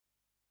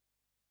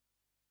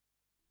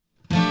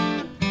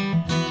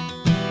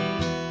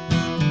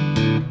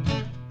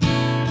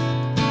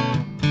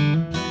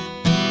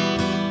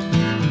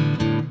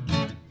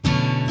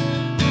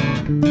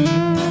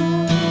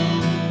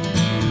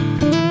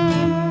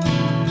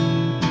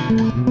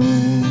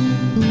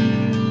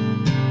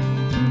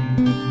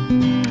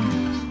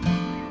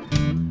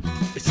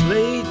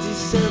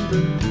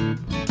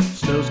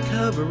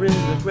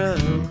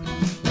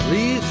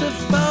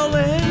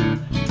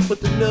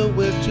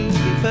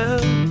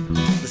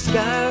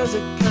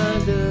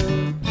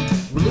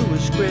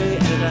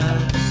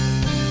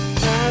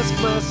ask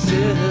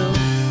myself,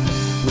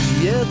 will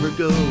she ever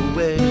go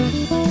away?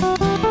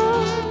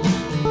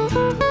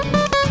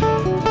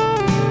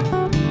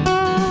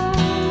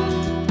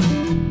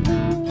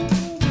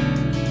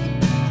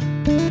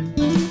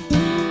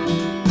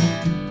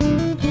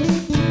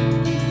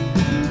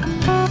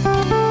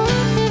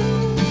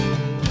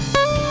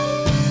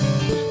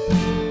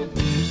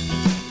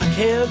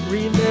 Can't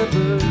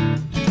remember,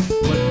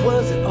 what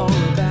was it all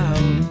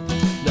about?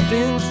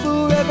 Nothing's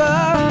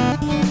forever,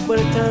 but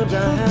at times I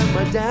have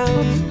my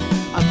doubts.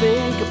 I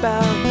think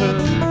about her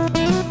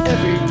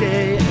every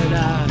day, and I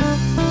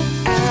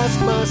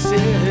ask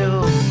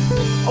myself,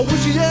 oh, will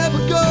she ever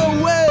go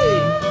away?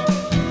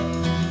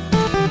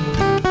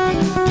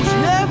 Will she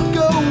ever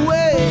go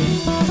away?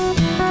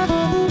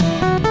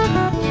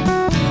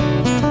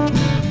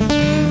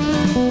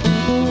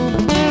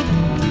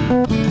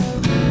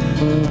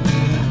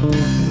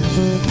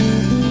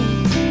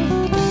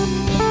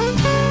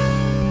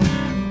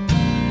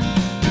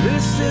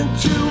 Listen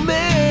to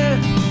me,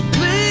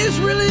 please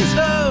release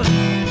her,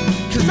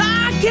 'cause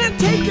I can't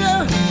take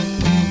her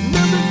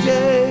another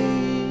day.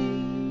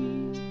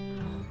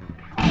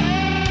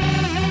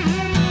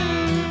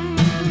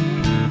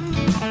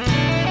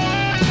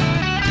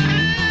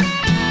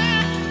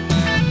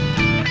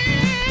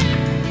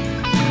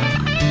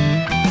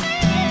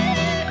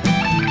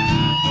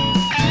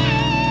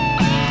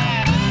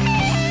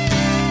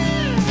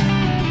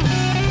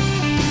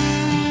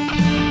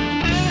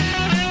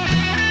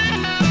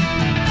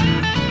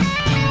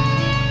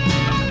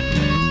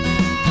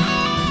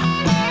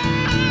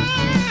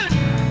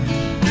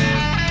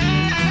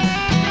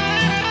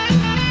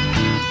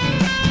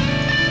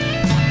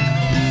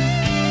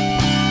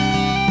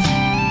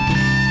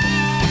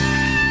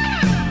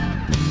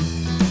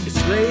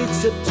 Late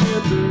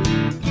September,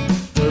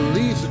 the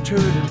leaves are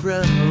turning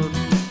brown.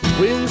 The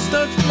wind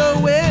starts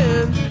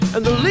blowing,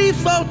 and the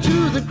leaves fall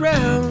to the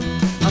ground.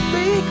 I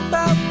think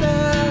about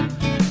that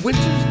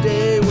winter's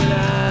day when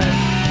I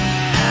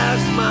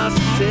ask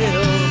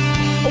myself,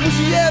 oh, will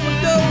she ever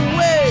go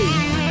away?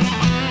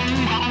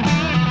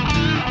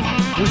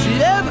 Will she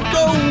ever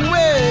go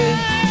away?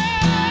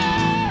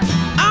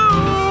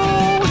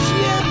 Oh, will she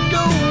ever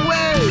go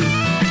away?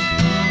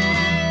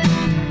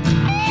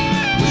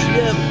 Will she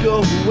ever go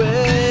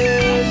away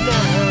now?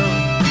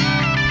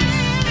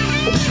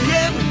 Will she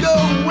ever go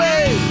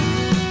away?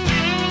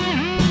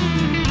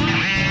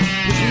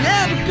 Will she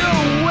ever go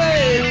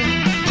away?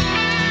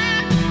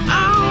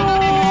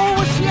 Oh,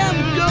 will she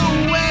ever go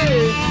away?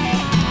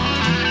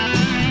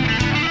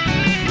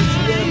 Will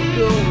she ever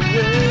go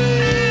away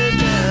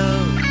now?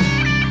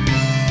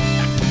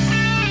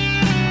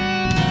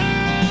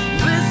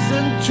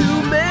 Listen to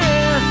me,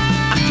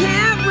 I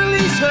can't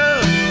release her.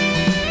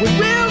 We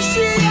will